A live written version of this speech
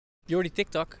Jordi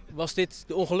Tiktak, was dit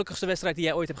de ongelukkigste wedstrijd die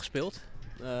jij ooit hebt gespeeld?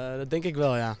 Dat denk ik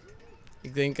wel, ja.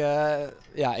 Ik denk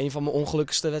een van mijn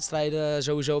ongelukkigste wedstrijden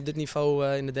sowieso op dit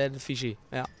niveau in de derde divisie.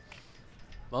 Ja.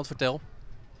 Want vertel.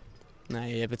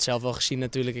 Nee, je hebt het zelf wel gezien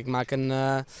natuurlijk. Ik maak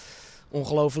een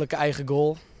ongelofelijke eigen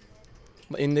goal.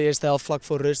 In de eerste helft vlak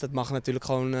voor rust. Dat mag natuurlijk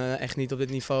gewoon echt niet op dit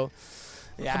niveau.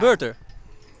 Wat gebeurt er?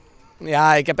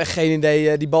 Ja, ik heb echt geen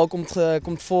idee. Die bal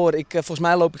komt voor. Volgens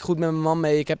mij loop ik goed met mijn man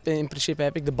mee. In principe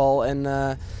heb ik de bal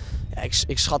en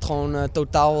ik schat gewoon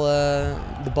totaal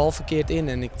de bal verkeerd in.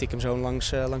 En ik tik hem zo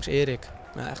langs Erik.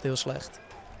 Ja, echt heel slecht.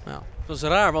 Ja. Dat is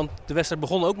raar, want de wedstrijd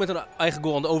begon ook met een eigen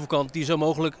goal aan de overkant die zo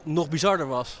mogelijk nog bizarder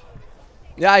was.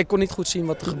 Ja, ik kon niet goed zien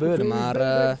wat er gebeurde, maar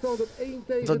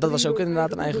dat was ook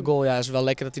inderdaad een eigen goal. Ja, het is wel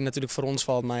lekker dat hij natuurlijk voor ons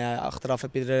valt, maar ja, achteraf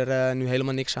heb je er nu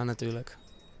helemaal niks aan natuurlijk.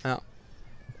 Ja.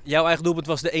 Jouw eigen doelpunt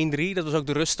was de 1-3, dat was ook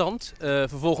de ruststand.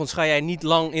 Vervolgens ga jij niet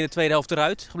lang in de tweede helft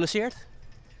eruit, geblesseerd?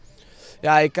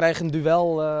 Ja, ik krijg een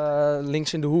duel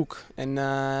links in de hoek en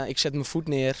ik zet mijn voet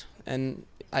neer. En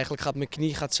eigenlijk gaat mijn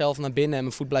knie zelf naar binnen en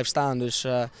mijn voet blijft staan. Dus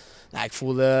ik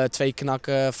voelde 2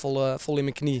 knakken vol in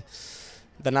mijn knie.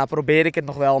 Daarna probeer ik het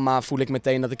nog wel, maar voel ik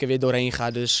meteen dat ik er weer doorheen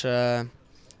ga. Dus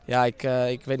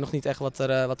ik weet nog niet echt wat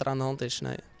er aan de hand is.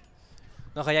 Nee.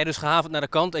 Dan ga jij dus gehavend naar de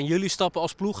kant en jullie stappen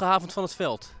als ploeg gehavend van het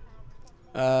veld.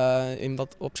 In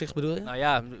wat opzicht bedoel je? Nou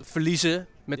ja, verliezen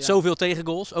met zoveel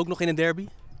tegengoals, ook nog in een derby.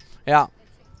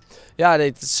 Ja,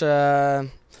 dit is,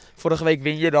 vorige week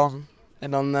win je dan.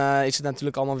 En dan is het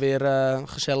natuurlijk allemaal weer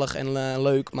gezellig en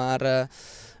leuk. Maar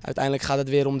uiteindelijk gaat het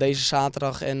weer om deze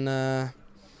zaterdag. En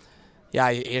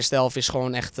de eerste helft is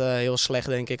gewoon echt heel slecht,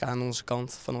 denk ik, aan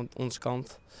van onze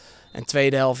kant. En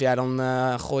tweede helft, ja, dan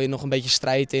gooi je nog een beetje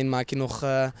strijd in. Maak je nog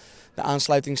de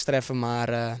aansluitingstreffer.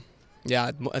 Maar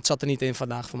het zat er niet in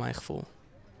vandaag, voor mijn gevoel.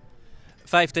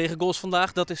 5 tegengoals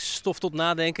vandaag, dat is stof tot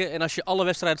nadenken. En als je alle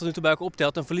wedstrijden tot nu toe bij elkaar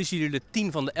optelt, dan verliezen jullie de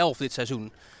 10 van de 11 dit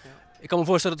seizoen. Ja. Ik kan me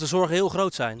voorstellen dat de zorgen heel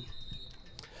groot zijn.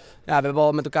 Ja, we hebben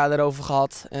al met elkaar erover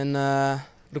gehad en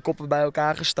de koppen bij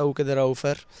elkaar gestoken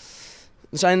erover.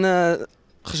 We zijn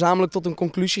gezamenlijk tot een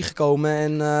conclusie gekomen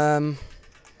en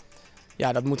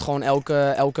dat moet gewoon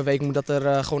elke week moet dat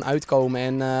er gewoon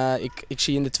uitkomen. En ik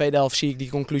zie in de tweede helft die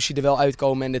conclusie er wel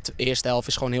uitkomen en de eerste helft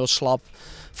is gewoon heel slap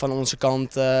van onze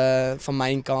kant, van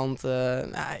mijn kant.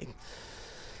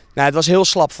 Het was heel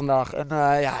slap vandaag. En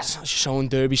als je zo'n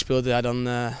derby speelt, ja,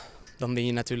 dan win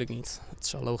je natuurlijk niet. Dat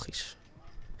is wel logisch.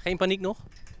 Geen paniek nog?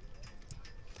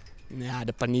 Ja,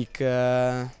 de paniek.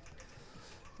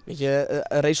 Weet je,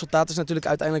 resultaat is natuurlijk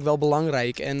uiteindelijk wel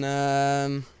belangrijk.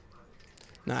 En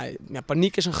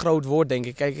paniek is een groot woord, denk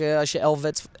ik. Kijk, als je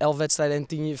 11 wedstrijden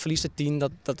en je verliest er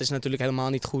 10, dat is natuurlijk helemaal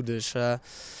niet goed. Dus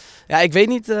ik weet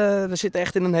niet. We zitten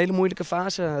echt in een hele moeilijke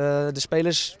fase. De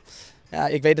spelers,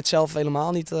 ik weet het zelf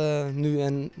helemaal niet nu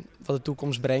en wat de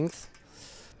toekomst brengt.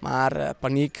 Maar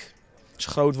paniek is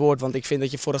een groot woord, want ik vind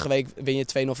dat je vorige week win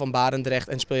je 2-0 van Barendrecht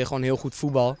en speel je gewoon heel goed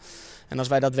voetbal. En als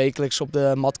wij dat wekelijks op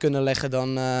de mat kunnen leggen,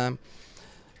 dan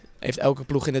heeft elke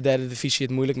ploeg in de derde divisie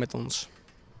het moeilijk met ons.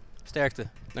 Sterkte.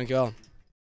 Dankjewel.